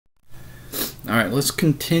Alright, let's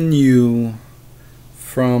continue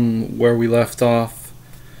from where we left off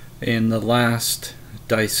in the last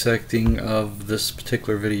dissecting of this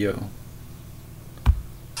particular video.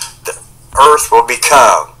 The earth will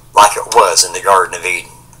become like it was in the Garden of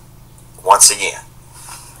Eden once again.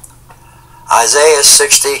 Isaiah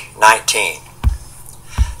 60:19.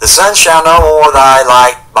 The sun shall no more thy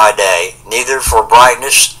light by day, neither for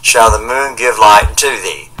brightness shall the moon give light unto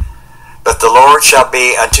thee. But the Lord shall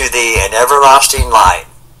be unto thee an everlasting light,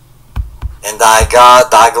 and thy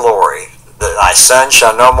God thy glory. Thy sun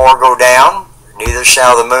shall no more go down, neither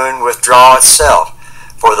shall the moon withdraw itself.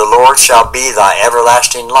 For the Lord shall be thy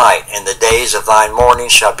everlasting light, and the days of thine mourning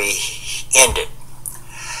shall be ended.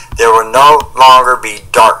 There will no longer be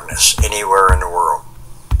darkness anywhere in the world.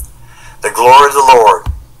 The glory of the Lord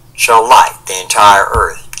shall light the entire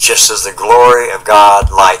earth, just as the glory of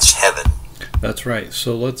God lights heaven. That's right.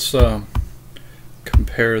 So let's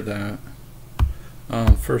compare that.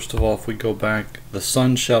 First of all, if we go back, the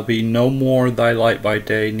sun shall be no more thy light by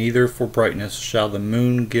day, neither for brightness shall the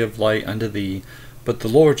moon give light unto thee, but the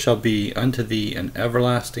Lord shall be unto thee an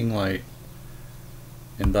everlasting light,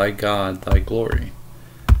 and thy God thy glory.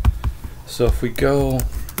 So if we go,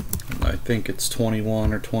 I think it's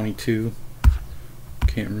 21 or 22,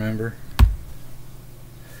 can't remember.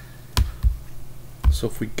 So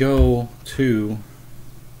if we go to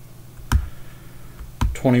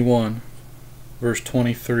 21, verse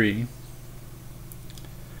 23,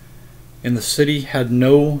 and the city had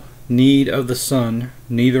no need of the sun,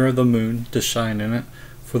 neither of the moon to shine in it,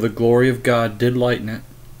 for the glory of God did lighten it,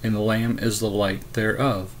 and the Lamb is the light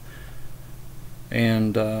thereof.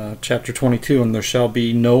 And chapter 22, and there shall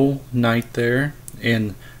be no night there,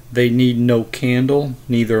 and they need no candle,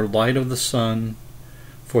 neither light of the sun,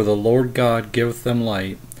 for the Lord God giveth them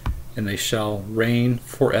light, and they shall reign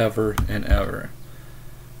forever and ever.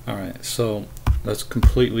 Alright, so that's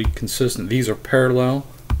completely consistent. These are parallel,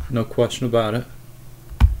 no question about it.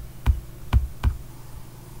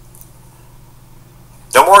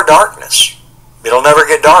 No more darkness. It'll never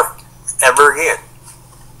get dark ever again.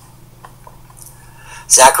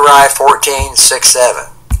 Zechariah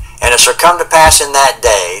 14:6-7. And it shall come to pass in that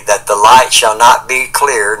day that the light shall not be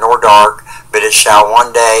clear nor dark, but it shall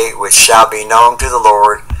one day which shall be known to the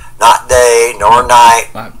Lord, not day nor night,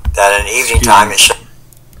 that in evening time it shall.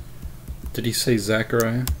 Did he say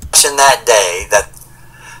Zechariah? In that day that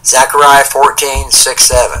Zechariah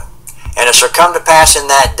 14:6-7. And it shall come to pass in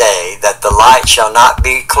that day that the light shall not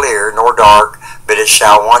be clear nor dark, but it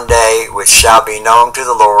shall one day which shall be known to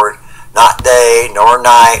the Lord, not day nor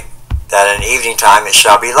night, that in evening time it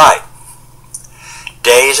shall be light.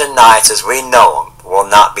 Days and nights as we know them will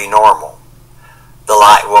not be normal. The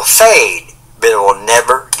light will fade, but it will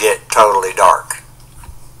never get totally dark.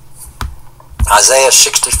 Isaiah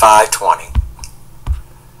 65:20.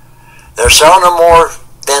 There shall no more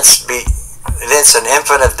thence an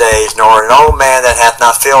infant of days, nor an old man that hath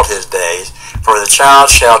not filled his days. For the child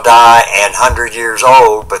shall die 100 years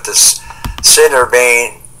old, but the sinner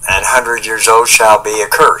being 100 years old shall be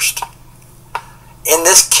accursed. In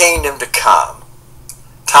this kingdom to come,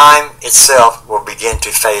 time itself will begin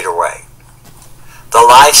to fade away. The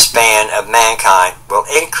lifespan of mankind will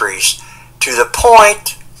increase to the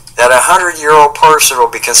point that a 100-year-old person will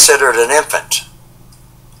be considered an infant.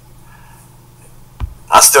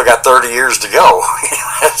 I still got 30 years to go,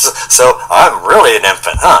 so I'm really an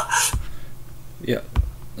infant, huh? Yeah,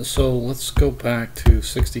 so let's go back to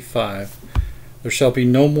 65. There shall be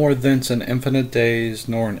no more thence an infinite days,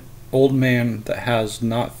 nor an old man that has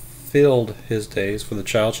not filled his days, for the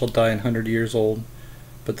child shall die 100 years old,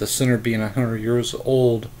 but the sinner being 100 years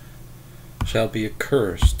old shall be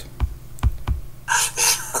accursed.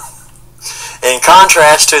 In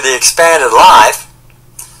contrast to the expanded life,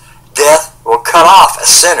 death will cut off a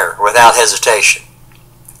sinner without hesitation.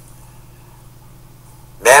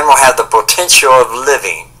 Man will have the potential of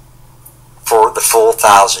living for the full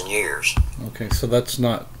 1,000 years. Okay, so that's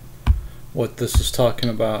not what this is talking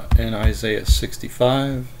about in Isaiah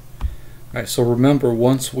 65. Alright, so remember,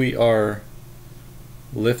 once we are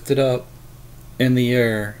lifted up in the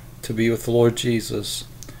air to be with the Lord Jesus,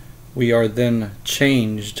 we are then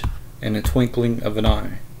changed in a twinkling of an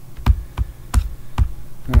eye.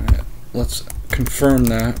 Alright, let's confirm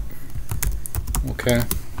that. Okay.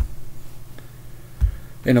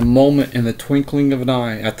 In a moment, in the twinkling of an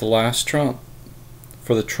eye, at the last trump,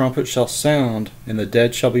 for the trumpet shall sound, and the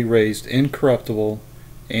dead shall be raised incorruptible,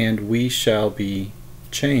 and we shall be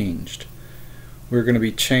changed. We're going to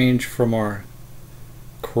be changed from our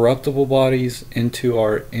corruptible bodies into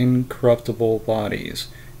our incorruptible bodies,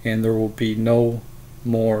 and there will be no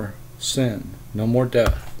more sin, no more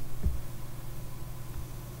death.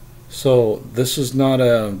 So this is not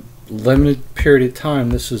a limited period of time.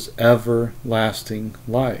 This is everlasting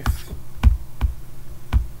life.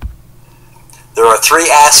 There are three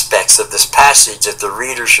aspects of this passage that the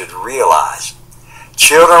reader should realize.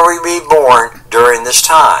 Children will be born during this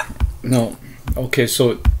time. No. Okay,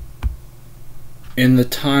 so in the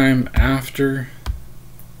time after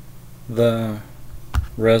the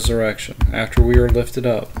resurrection, after we are lifted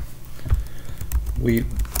up, we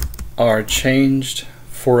are changed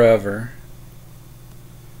forever,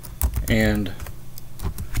 and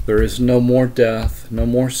there is no more death, no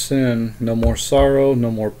more sin, no more sorrow,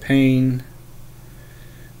 no more pain.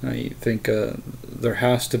 Now you think there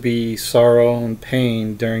has to be sorrow and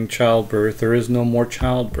pain during childbirth. There is no more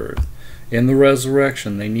childbirth. In the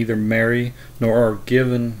resurrection, they neither marry nor are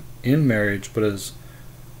given in marriage,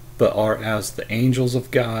 but are as the angels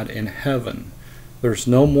of God in heaven. There's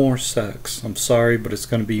no more sex. I'm sorry, but it's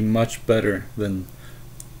going to be much better than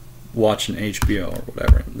watching HBO or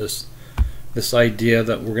whatever. This idea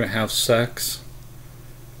that we're going to have sex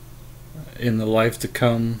in the life to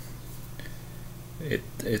come,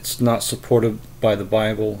 it's not supported by the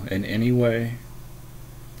Bible in any way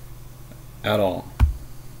at all.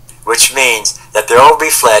 Which means that there will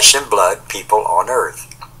be flesh and blood people on earth.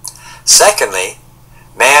 Secondly,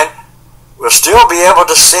 man will still be able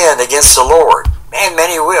to sin against the Lord. Man,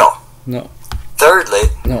 many will. No. Thirdly,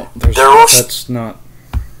 no, that's not.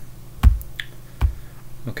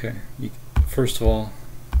 Okay, first of all,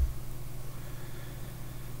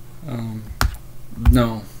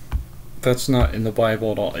 no, that's not in the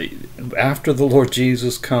Bible at all. After the Lord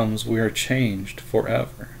Jesus comes, we are changed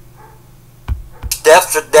forever.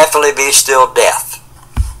 Death would definitely be still death.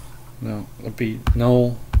 No, it would be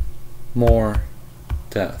no more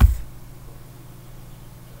death.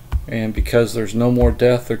 And because there's no more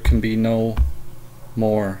death, there can be no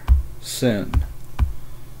more sin.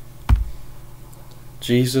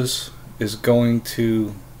 Jesus is going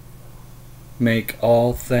to make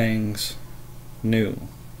all things new.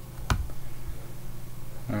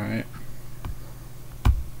 Alright?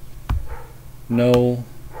 No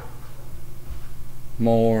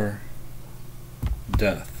more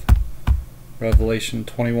death. Revelation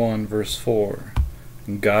 21 verse 4.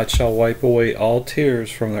 And God shall wipe away all tears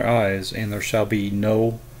from their eyes, and there shall be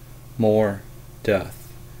no more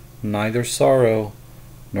death, neither sorrow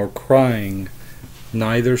nor crying,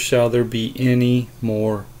 neither shall there be any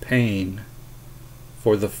more pain,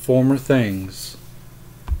 for the former things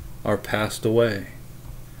are passed away.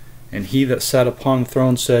 And he that sat upon the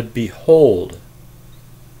throne said, Behold,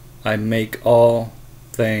 I make all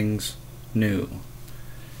things new.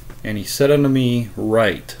 And he said unto me,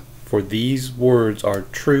 Write, for these words are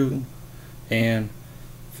true and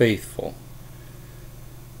faithful.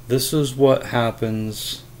 This is what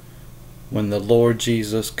happens when the Lord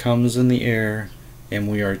Jesus comes in the air and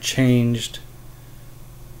we are changed.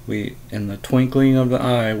 In the twinkling of the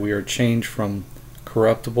eye, we are changed from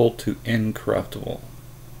corruptible to incorruptible.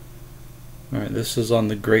 Alright, this is on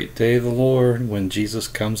the great day of the Lord, when Jesus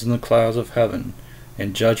comes in the clouds of heaven,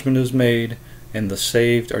 and judgment is made, and the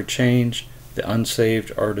saved are changed, the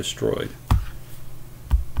unsaved are destroyed.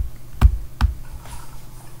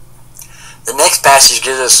 The next passage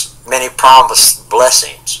gives us many promised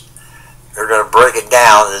blessings. We're going to break it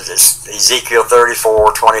down. It's Ezekiel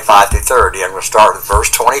 34, 25 through 30. I'm going to start with verse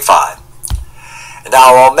 25. And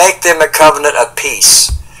I will make them a covenant of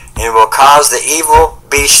peace, and will cause the evil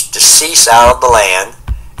beast to cease out of the land,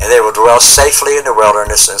 and they will dwell safely in the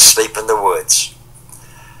wilderness and sleep in the woods.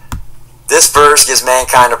 This verse gives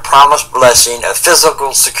mankind a promised blessing of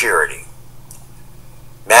physical security.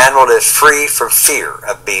 Man will live free from fear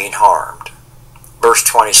of being harmed. Verse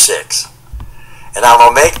 26. And I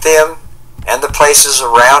will make them and the places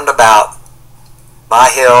around about my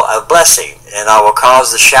hill a blessing, and I will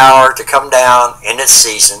cause the shower to come down in its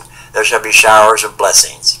season. There shall be showers of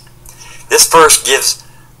blessings. This verse gives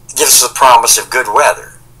us a promise of good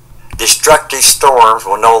weather. Destructive storms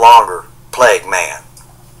will no longer plague man.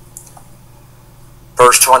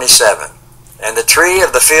 Verse 27. And the tree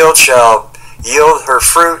of the field shall yield her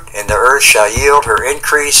fruit, and the earth shall yield her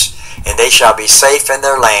increase, and they shall be safe in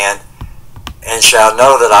their land, and shall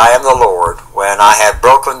know that I am the Lord, when I have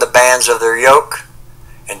broken the bands of their yoke,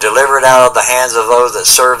 and delivered out of the hands of those that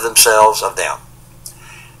serve themselves of them.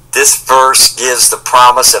 This verse gives the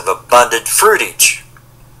promise of abundant fruitage.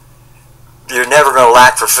 You're never going to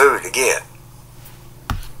lack for food again.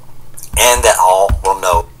 And that all will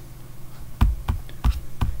know.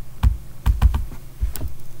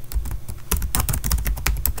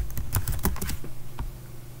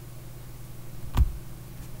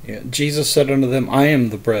 Yeah, Jesus said unto them, I am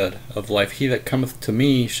the bread of life. He that cometh to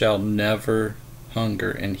me shall never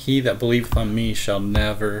hunger, and he that believeth on me shall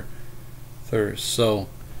never thirst. So,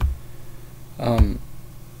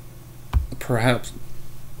 perhaps,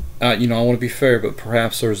 I want to be fair, but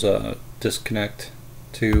perhaps there's a disconnect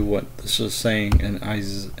to what this is saying in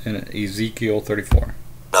Ezekiel 34.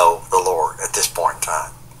 Know the Lord at this point in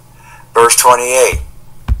time. Verse 28.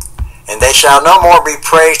 And they shall no more be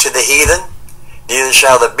prey to the heathen, neither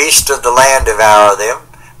shall the beasts of the land devour them,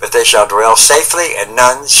 but they shall dwell safely, and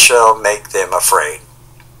none shall make them afraid.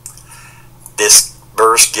 This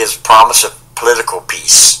verse gives promise of political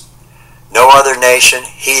peace. No other nation,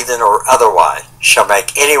 heathen or otherwise, shall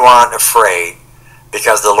make anyone afraid,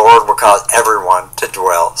 because the Lord will cause everyone to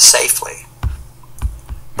dwell safely.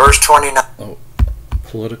 Verse 29. Oh,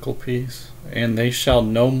 political peace. And they shall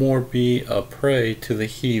no more be a prey to the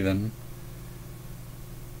heathen.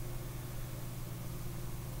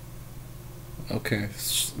 Okay,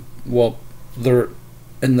 well, there,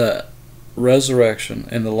 in the resurrection,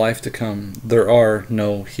 in the life to come, there are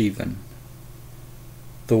no heathen.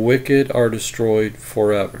 The wicked are destroyed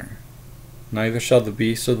forever. Neither shall the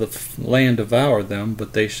beasts of the land devour them,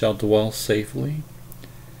 but they shall dwell safely,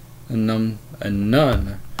 and none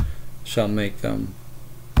shall make them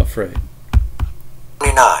afraid.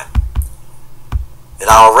 29. And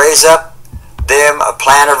I will raise up them a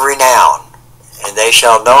plant of renown, and they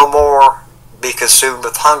shall no more be consumed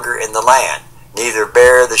with hunger in the land, neither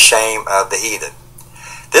bear the shame of the heathen.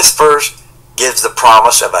 This verse gives the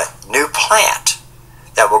promise of a new plant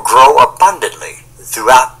that will grow abundantly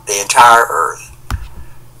throughout the entire earth,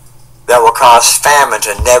 that will cause famine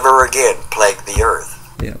to never again plague the earth.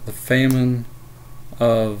 Yeah, the famine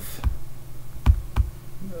of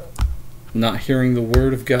not hearing the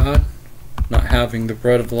word of God, not having the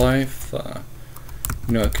bread of life.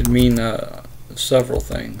 It could mean several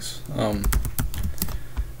things.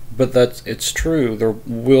 But it's true. There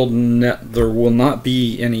will not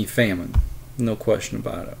be any famine, no question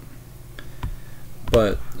about it.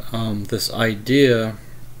 But this idea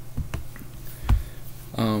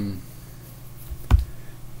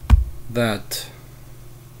that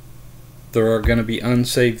there are going to be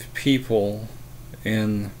unsaved people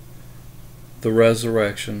in the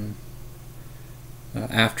resurrection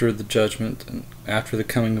after the judgment and after the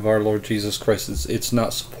coming of our Lord Jesus Christ, it's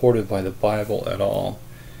not supported by the Bible at all.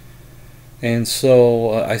 And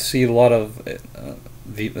so I see a lot of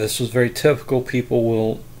this is very typical. People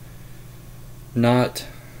will not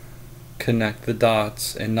connect the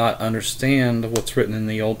dots and not understand what's written in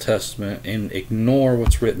the Old Testament and ignore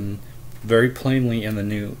what's written very plainly in the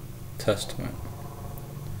New Testament.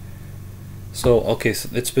 So, okay, so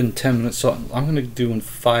it's been 10 minutes, so I'm going to do in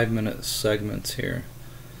 5-minute segments here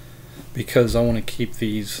because I want to keep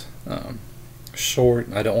these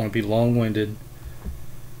short. I don't want to be long-winded,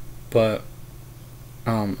 but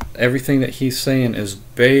everything that he's saying is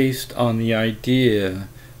based on the idea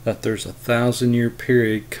that there's a 1,000-year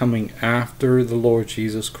period coming after the Lord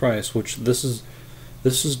Jesus Christ, which this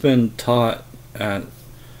has been taught at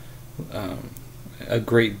a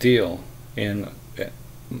great deal. And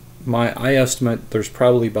I estimate there's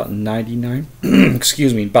probably about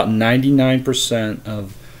 99%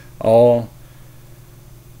 of all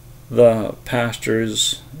the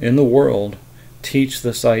pastors in the world teach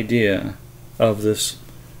this idea of this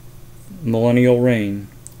millennial reign,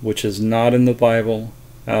 which is not in the Bible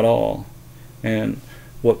at all. And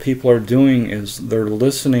what people are doing is they're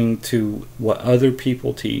listening to what other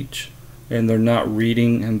people teach, and they're not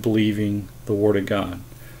reading and believing the Word of God.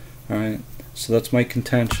 Alright, so that's my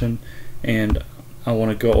contention, and I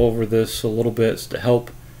want to go over this a little bit to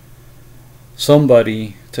help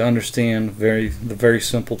somebody to understand the very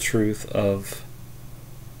simple truth of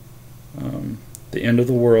the end of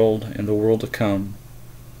the world and the world to come.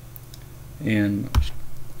 And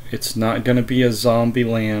it's not going to be a zombie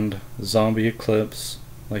land, zombie eclipse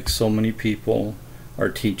like so many people are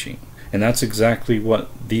teaching. And that's exactly what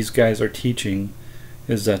these guys are teaching,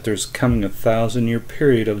 is that there's coming a 1,000-year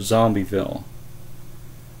period of Zombieville.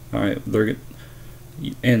 Alright,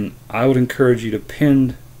 and I would encourage you to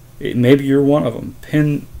pin, maybe you're one of them,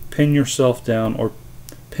 pin yourself down or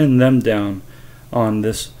pin them down on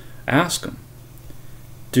this. Ask them,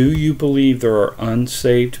 do you believe there are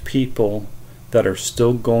unsaved people that are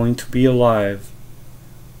still going to be alive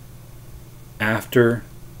after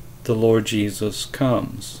the Lord Jesus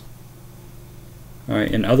comes?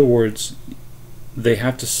 Alright, in other words, they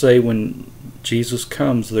have to say when Jesus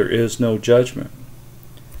comes there is no judgment.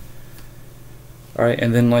 Alright,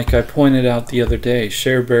 and then like I pointed out the other day,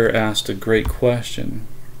 Share Bear asked a great question.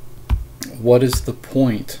 what is the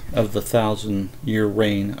point of the 1,000-year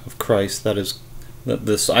reign of Christ? That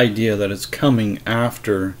this idea that it's coming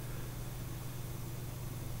after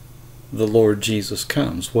the Lord Jesus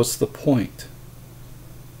comes. What's the point?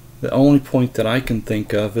 The only point that I can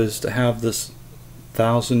think of is to have this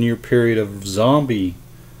 1,000-year period of zombie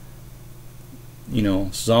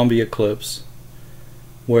eclipse,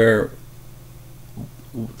 where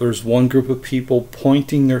there's one group of people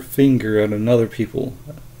pointing their finger at another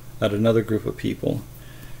group of people,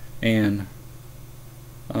 and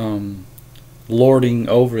lording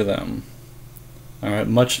over them. Alright,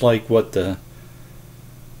 much like what the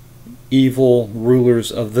evil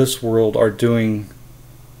rulers of this world are doing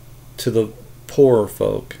to the poorer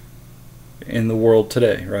folk in the world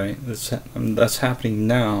today, right? That's happening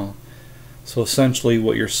now. So essentially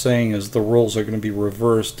what you're saying is the roles are going to be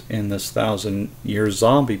reversed in this 1,000-year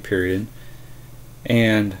zombie period.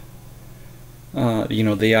 And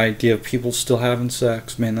the idea of people still having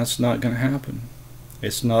sex, man, that's not going to happen.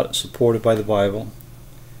 It's not supported by the Bible.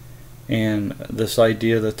 And this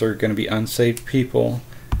idea that there are going to be unsaved people,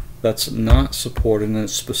 that's not supported, and it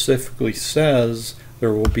specifically says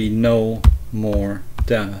there will be no more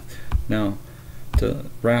death. Now, to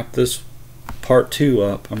wrap this part 2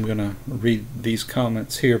 up, I'm going to read these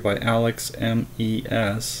comments here by Alex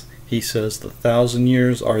M.E.S. He says, the 1,000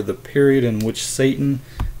 years are the period in which Satan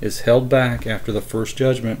is held back after the first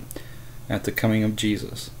judgment at the coming of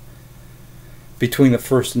Jesus. Between the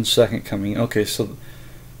first and second coming. Okay, so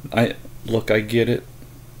I get it.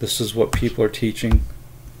 This is what people are teaching,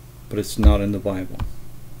 but it's not in the Bible.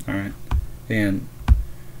 Alright? And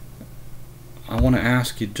I want to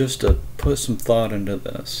ask you just to put some thought into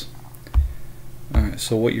this. Alright,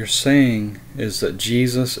 so what you're saying is that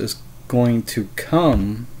Jesus is going to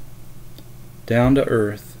come down to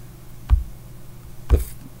earth,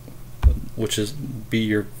 which is be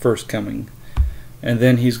your first coming, and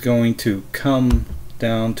then he's going to come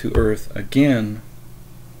down to earth again,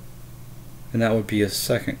 and that would be his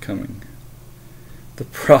second coming. The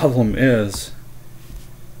problem is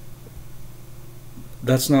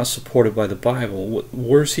that's not supported by the Bible.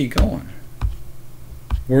 Where's he going?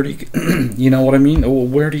 Where'd he you know what I mean?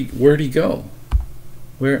 Where'd he go?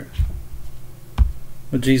 Where?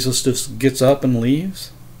 Well, Jesus just gets up and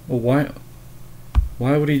leaves? Well,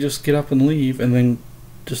 why would he just get up and leave and then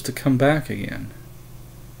just to come back again?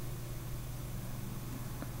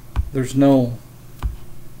 There's no...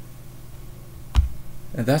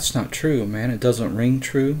 And that's not true, man. It doesn't ring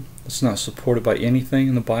true. It's not supported by anything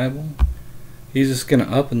in the Bible. He's just going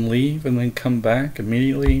to up and leave and then come back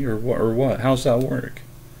immediately, or what? How's that work?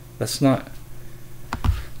 That's not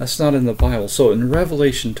in the Bible. So in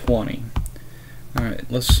Revelation 20, all right,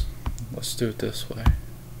 let's do it this way.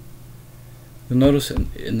 You'll notice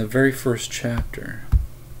in the very first chapter,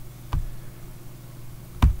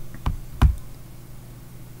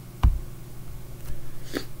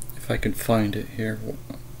 if I can find it here,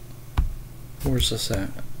 where's this at?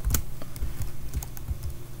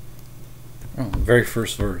 Oh, the very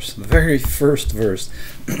first verse. The very first verse.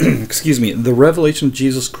 Excuse me. The revelation of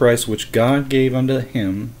Jesus Christ, which God gave unto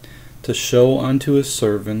him to show unto his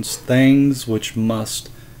servants things which must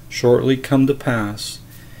shortly come to pass.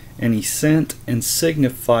 And he sent and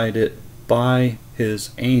signified it by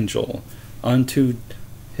his angel unto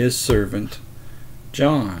his servant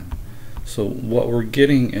John. So what we're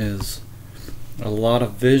getting is a lot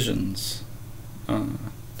of visions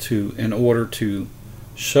in order to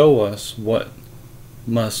show us what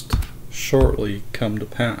must shortly come to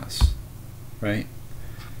pass, right?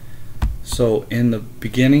 So in the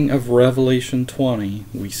beginning of Revelation 20,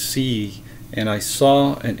 we see, and I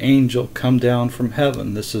saw an angel come down from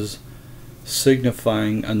heaven. This is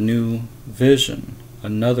signifying a new vision,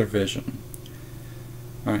 another vision.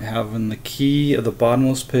 All right, having the key of the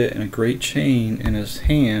bottomless pit and a great chain in his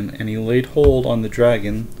hand, and he laid hold on the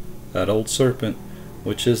dragon, that old serpent,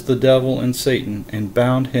 which is the devil and Satan, and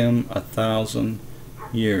bound him 1,000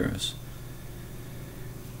 years.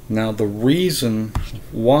 Now the reason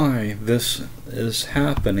why this is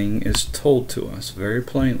happening is told to us very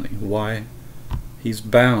plainly. Why he's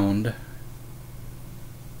bound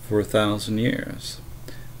for 1,000 years.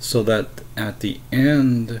 So that at the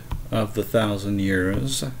end of the 1,000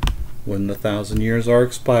 years, when the 1,000 years are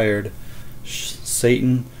expired,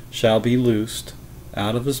 Satan shall be loosed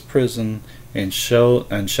out of his prison and shall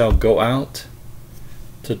go out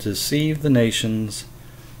to deceive the nations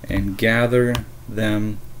and gather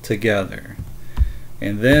them together.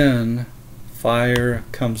 And then fire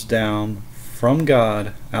comes down from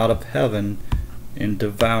God out of heaven and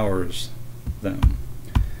devours them.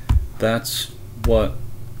 That's what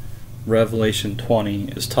Revelation 20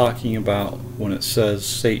 is talking about when it says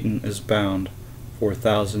Satan is bound for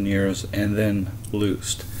 1,000 years and then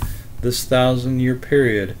loosed. This 1,000-year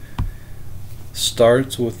period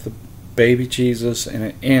starts with the baby Jesus and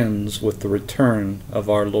it ends with the return of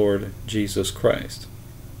our Lord Jesus Christ.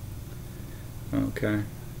 Okay?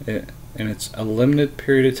 And it's a limited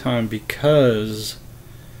period of time because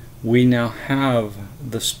we now have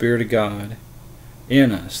the Spirit of God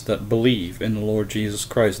in us that believe in the Lord Jesus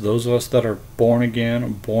Christ. Those of us that are born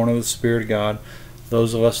again, born of the Spirit of God,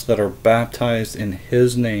 those of us that are baptized in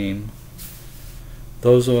His name,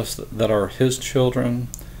 those of us that are His children,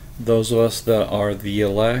 those of us that are the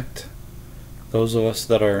elect, those of us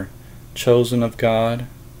that are chosen of God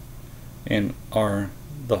and are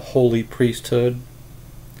the holy priesthood.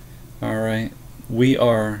 Alright, we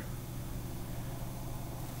are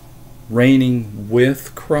reigning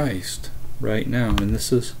with Christ right now, and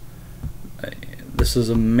this is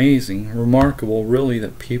amazing, remarkable, really,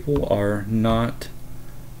 that people are not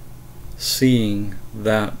seeing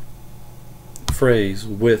that phrase,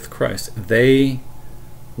 with Christ. They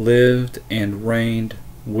lived and reigned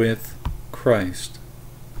with Christ.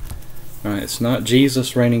 Alright, it's not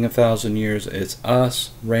Jesus reigning 1,000 years, it's us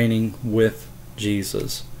reigning with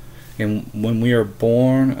Jesus. And when we are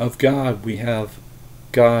born of God, we have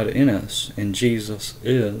God in us, and Jesus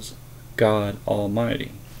is God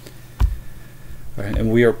Almighty. Alright,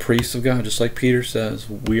 and we are priests of God, just like Peter says,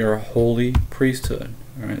 we are a holy priesthood.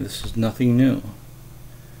 Alright, this is nothing new.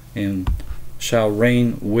 And shall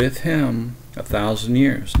reign with Him 1,000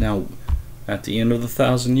 years. Now, at the end of the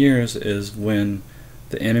 1,000 years is when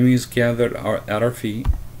the enemy is gathered at our feet,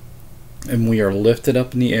 and we are lifted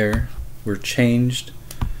up in the air. We're changed.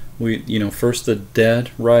 First the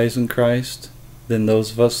dead rise in Christ, then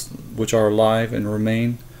those of us which are alive and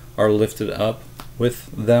remain are lifted up with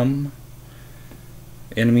them.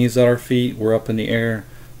 Enemies at our feet, we're up in the air.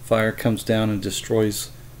 Fire comes down and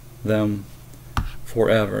destroys them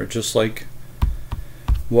forever. Just like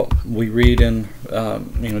what we read in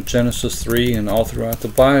Genesis 3 and all throughout the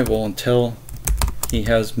Bible, until He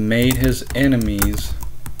has made His enemies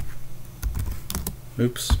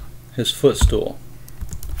His footstool.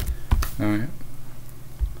 Alright,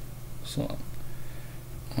 so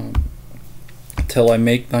till I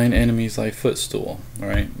make thine enemies thy footstool.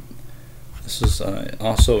 Alright, this is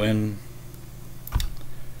also in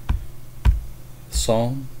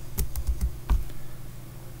Psalm.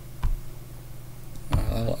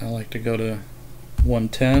 I like to go to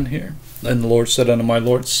 110 here. And the Lord said unto my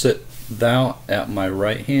Lord, sit thou at my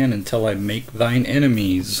right hand until I make thine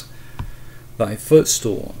enemies thy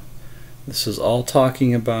footstool. This is all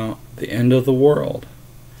talking about the end of the world.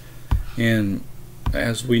 And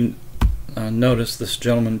as we notice, this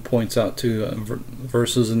gentleman points out to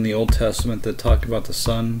verses in the Old Testament that talk about the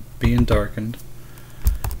sun being darkened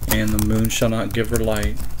and the moon shall not give her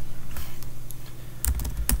light,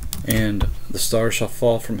 and the stars shall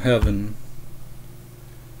fall from heaven,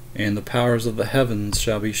 and the powers of the heavens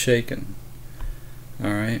shall be shaken.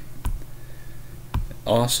 Alright.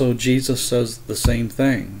 Also, Jesus says the same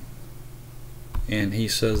thing. And He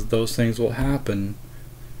says those things will happen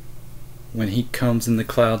when He comes in the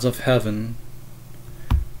clouds of heaven.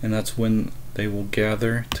 And that's when they will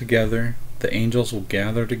gather together. The angels will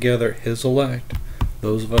gather together His elect,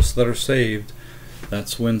 those of us that are saved.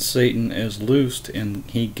 That's when Satan is loosed and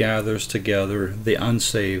he gathers together the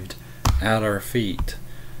unsaved at our feet.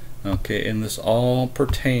 Okay, and this all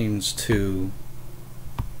pertains to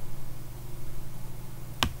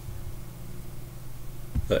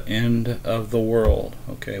the end of the world.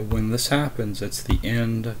 Okay, when this happens, it's the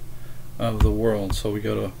end of the world. So we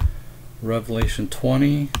go to Revelation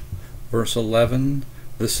 20, verse 11.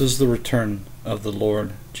 This is the return of the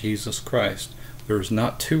Lord Jesus Christ. There's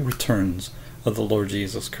not two returns of the Lord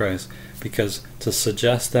Jesus Christ, because to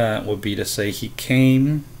suggest that would be to say He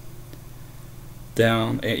came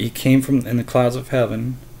down, He came from in the clouds of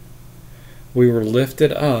heaven, we were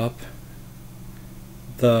lifted up,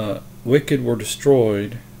 the wicked were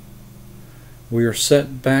destroyed, we are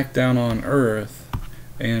set back down on earth.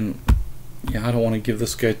 And yeah, I don't want to give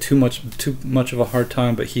this guy too much of a hard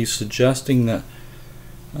time, but he's suggesting that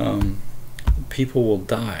people will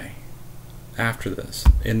die after this,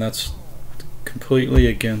 and that's completely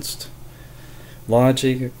against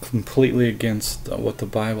logic, completely against what the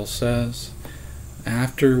Bible says.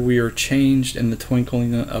 After we are changed in the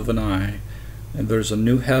twinkling of an eye, and there's a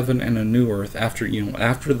new heaven and a new earth, after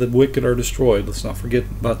the wicked are destroyed. Let's not forget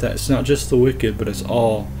about that. It's not just the wicked, but it's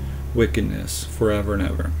all wickedness forever and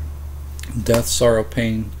ever. Death, sorrow,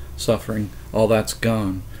 pain, suffering, all that's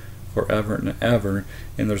gone. forever and ever,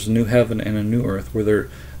 and there's a new heaven and a new earth where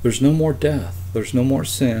there's no more death, there's no more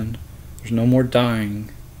sin, there's no more dying,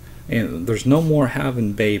 and there's no more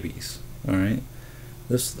having babies. All right,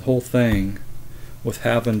 this whole thing with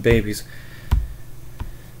having babies,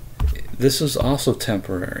 this is also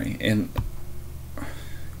temporary, and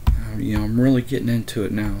I'm really getting into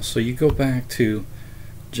it now. So you go back to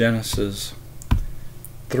Genesis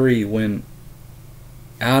 3 when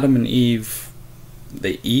Adam and Eve,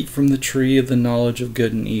 they eat from the tree of the knowledge of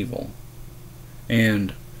good and evil,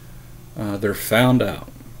 and they're found out,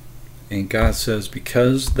 and God says,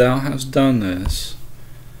 because thou hast done this,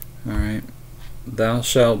 all right, thou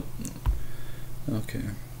shalt, okay,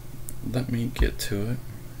 let me get to it.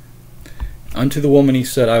 Unto the woman he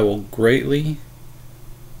said, I will greatly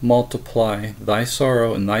multiply thy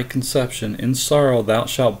sorrow and thy conception. In sorrow thou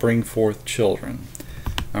shalt bring forth children.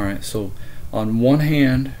 All right, so on one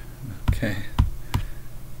hand, okay,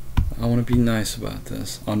 I want to be nice about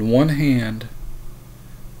this. On one hand,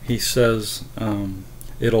 he says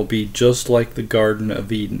it'll be just like the Garden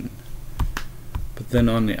of Eden. But then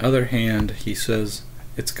on the other hand, he says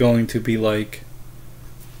it's going to be like,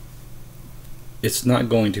 it's not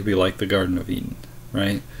going to be like the Garden of Eden,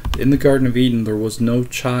 right? In the Garden of Eden, there was no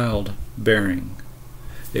child bearing.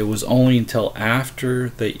 It was only until after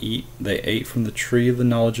they ate from the tree of the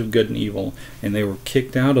knowledge of good and evil, and they were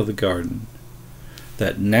kicked out of the garden,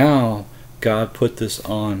 that now God put this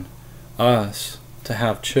on us to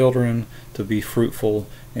have children, to be fruitful,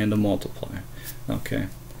 and to multiply. Okay,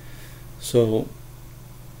 so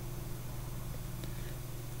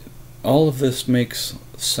all of this makes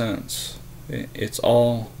sense. It's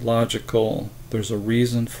all logical. There's a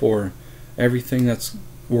reason for everything that's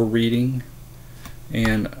we're reading,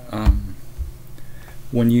 and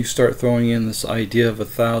when you start throwing in this idea of a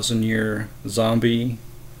 1,000-year zombie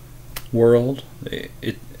world,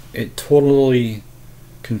 it totally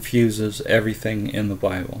confuses everything in the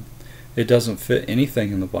Bible. It doesn't fit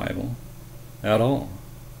anything in the Bible at all.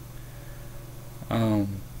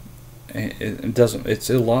 It doesn't. It's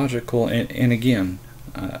illogical, and again,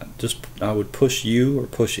 I would push you or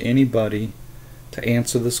push anybody to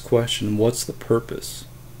answer this question: what's the purpose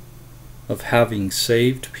of having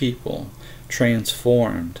saved people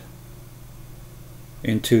transformed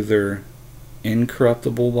into their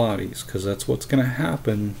incorruptible bodies? Because that's what's going to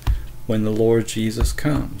happen when the Lord Jesus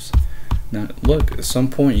comes. Now look, at some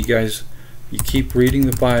point you keep reading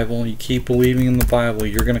the Bible, you keep believing in the Bible,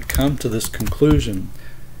 you're going to come to this conclusion,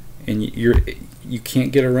 and you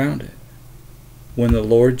can't get around it. When the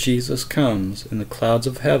Lord Jesus comes in the clouds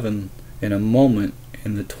of heaven, in a moment,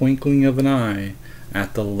 in the twinkling of an eye,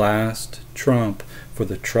 at the last trump, for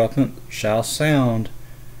the trumpet shall sound,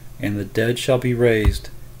 and the dead shall be raised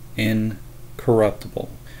incorruptible,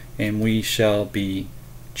 and we shall be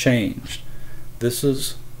changed. This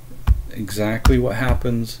is exactly what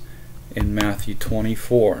happens in Matthew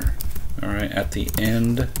 24. All right, at the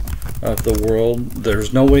end of the world,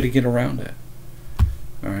 there's no way to get around it.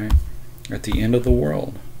 All right, at the end of the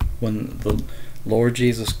world, when the Lord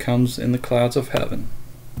Jesus comes in the clouds of heaven,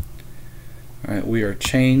 all right, we are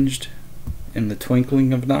changed in the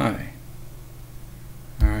twinkling of an eye.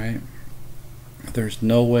 All right, there's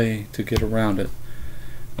no way to get around it.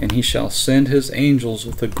 And he shall send his angels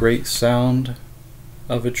with a great sound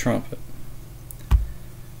of a trumpet.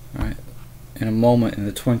 All right, in a moment, in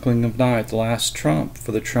the twinkling of an eye, at the last trump,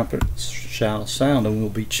 for the trumpet shall sound, and will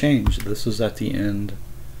be changed. This is at the end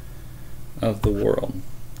of the world.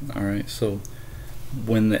 All right, so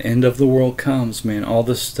when the end of the world comes, man, all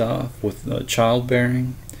this stuff with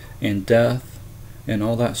childbearing and death and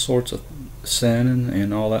all that sorts of sin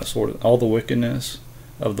and all that sort of, all the wickedness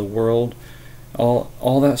of the world,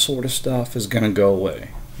 all that sort of stuff is going to go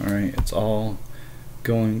away. All right, it's all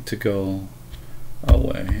going to go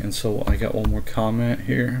away. And so I got one more comment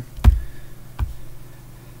here.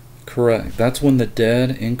 Correct. That's when the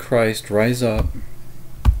dead in Christ rise up,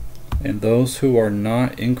 and those who are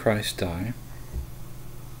not in Christ die.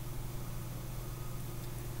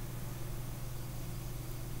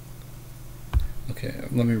 Okay,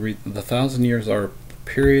 let me read. The 1,000 years are a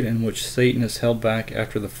period in which Satan is held back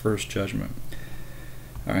after the first judgment.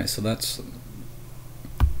 Alright, so that's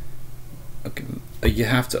okay. You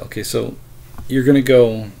have to, okay, so you're going to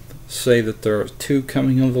go say that there are two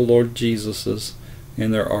coming of the Lord Jesuses,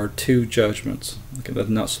 and there are two judgments. Okay, that's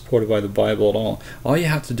not supported by the Bible at all. All you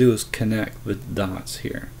have to do is connect the dots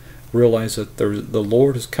here. Realize that the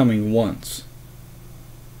Lord is coming once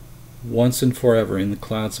and forever in the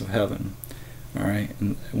clouds of heaven. Alright,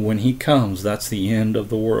 and when he comes, that's the end of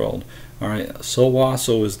the world. Alright, so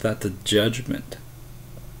also is that the judgment.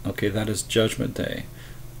 Okay, that is judgment day.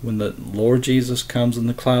 When the Lord Jesus comes in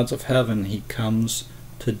the clouds of heaven, he comes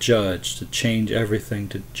to judge, to change everything,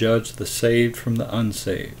 to judge the saved from the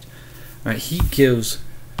unsaved. Right? He gives,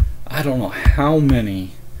 I don't know how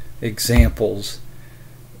many examples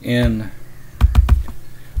in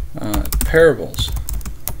parables.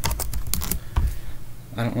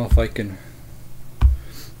 I don't know if I can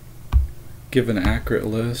give an accurate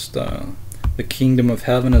list. The kingdom of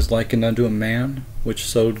heaven is likened unto a man which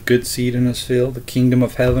sowed good seed in his field. The kingdom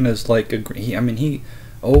of heaven is like he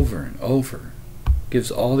over and over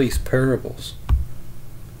gives all these parables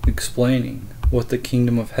explaining what the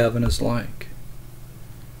kingdom of heaven is like.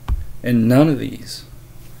 And none of these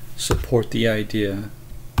support the idea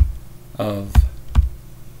of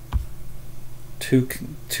two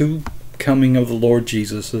coming of the Lord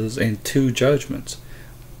Jesus's and two judgments.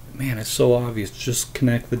 Man, it's so obvious. Just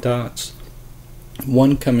connect the dots.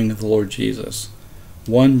 One coming of the Lord Jesus,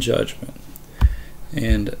 one judgment,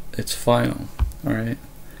 and it's final. All right.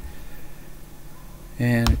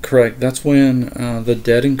 And correct, that's when the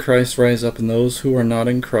dead in Christ rise up and those who are not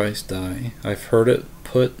in Christ die. I've heard it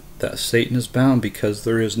put that Satan is bound because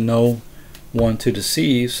there is no one to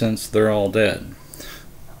deceive since they're all dead.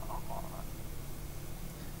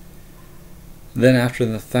 Then after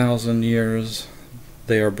the 1,000 years,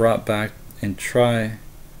 they are brought back and try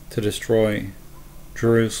to destroy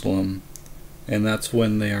Jerusalem, and that's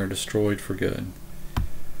when they are destroyed for good.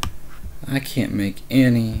 I can't make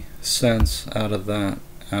any sense out of that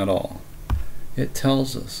at all. It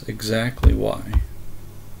tells us exactly why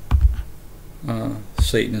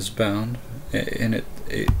Satan is bound, and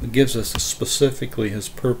it gives us specifically his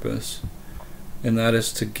purpose, and that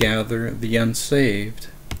is to gather the unsaved,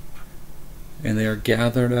 and they are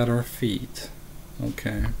gathered at our feet.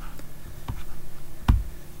 Okay.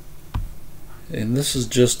 And this is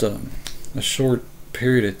just a short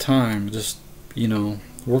period of time. Just,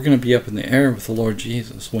 we're going to be up in the air with the Lord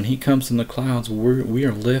Jesus. When he comes in the clouds, we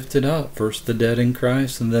are lifted up. First the dead in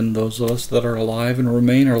Christ, and then those of us that are alive and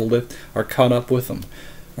remain are caught up with them.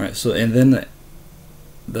 All right. So, and then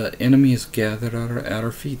the enemy is gathered at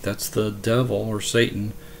our feet. That's the devil or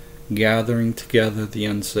Satan gathering together the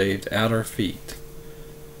unsaved at our feet.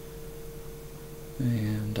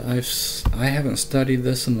 And I haven't studied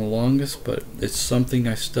this in the longest, but it's something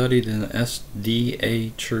I studied in the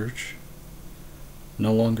SDA church.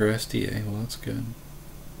 No longer SDA. Well, that's good.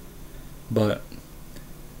 But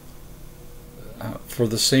for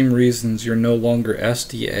the same reasons you're no longer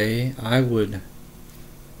SDA, I would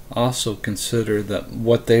also consider that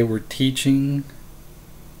what they were teaching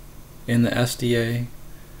in the SDA,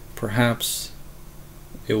 perhaps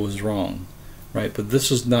it was wrong. Right, but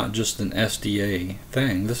this is not just an SDA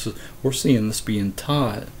thing. We're seeing this being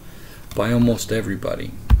taught by almost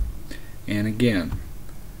everybody. And again,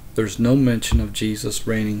 there's no mention of Jesus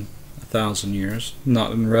reigning 1,000 years.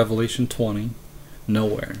 Not in Revelation 20.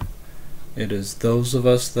 Nowhere. It is those of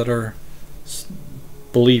us that are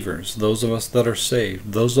believers, those of us that are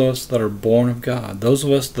saved, those of us that are born of God, those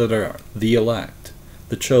of us that are the elect,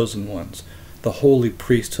 the chosen ones, the holy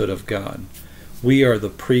priesthood of God. We are the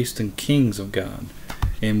priests and kings of God,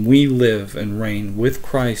 and we live and reign with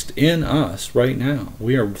Christ in us right now.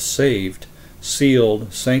 We are saved,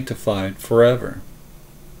 sealed, sanctified forever.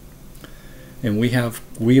 And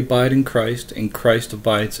we abide in Christ, and Christ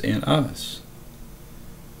abides in us.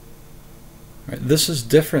 Right, this is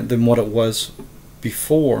different than what it was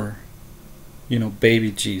before, baby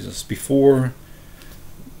Jesus, before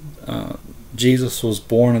Jesus was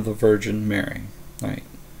born of the Virgin Mary, right?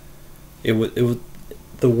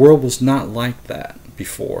 The world was not like that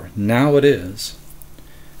before. Now it is.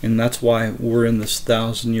 And that's why we're in this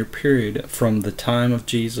 1,000-year period from the time of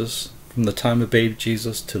Jesus, from the time of baby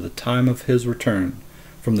Jesus to the time of his return,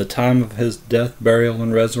 from the time of his death, burial,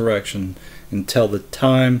 and resurrection until the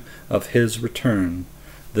time of his return.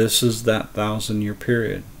 This is that 1,000-year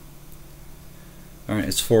period. Alright,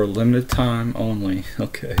 it's for a limited time only.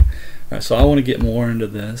 Okay. Alright, so I want to get more into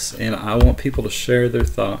this, and I want people to share their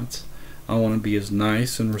thoughts. I want to be as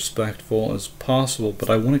nice and respectful as possible, but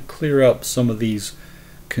I want to clear up some of these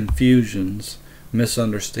confusions,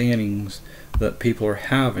 misunderstandings that people are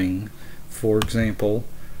having. For example,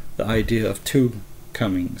 the idea of two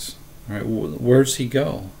comings. All right, where's he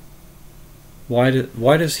go? Why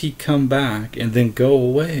does he come back and then go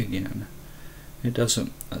away again? It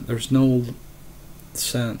doesn't. There's no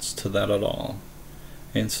sense to that at all.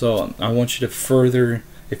 And so I want you to further,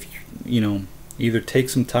 if either take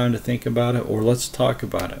some time to think about it, or let's talk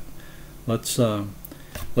about it.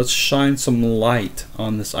 Let's shine some light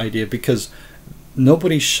on this idea, because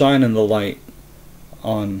nobody's shining the light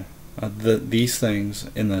on these things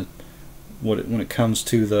in the when it comes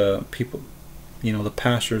to the people, the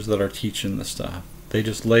pastors that are teaching this stuff. They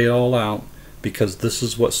just lay it all out because this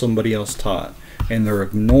is what somebody else taught, and they're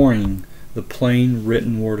ignoring the plain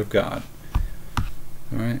written Word of God.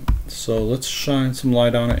 Alright, so let's shine some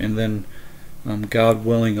light on it, and then God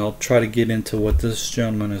willing, I'll try to get into what this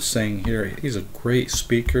gentleman is saying here. He's a great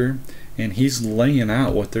speaker, and he's laying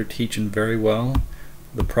out what they're teaching very well.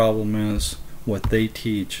 The problem is, what they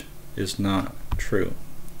teach is not true.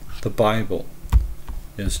 The Bible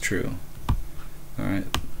is true. Alright,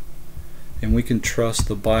 and we can trust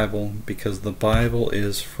the Bible because the Bible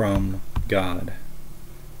is from God.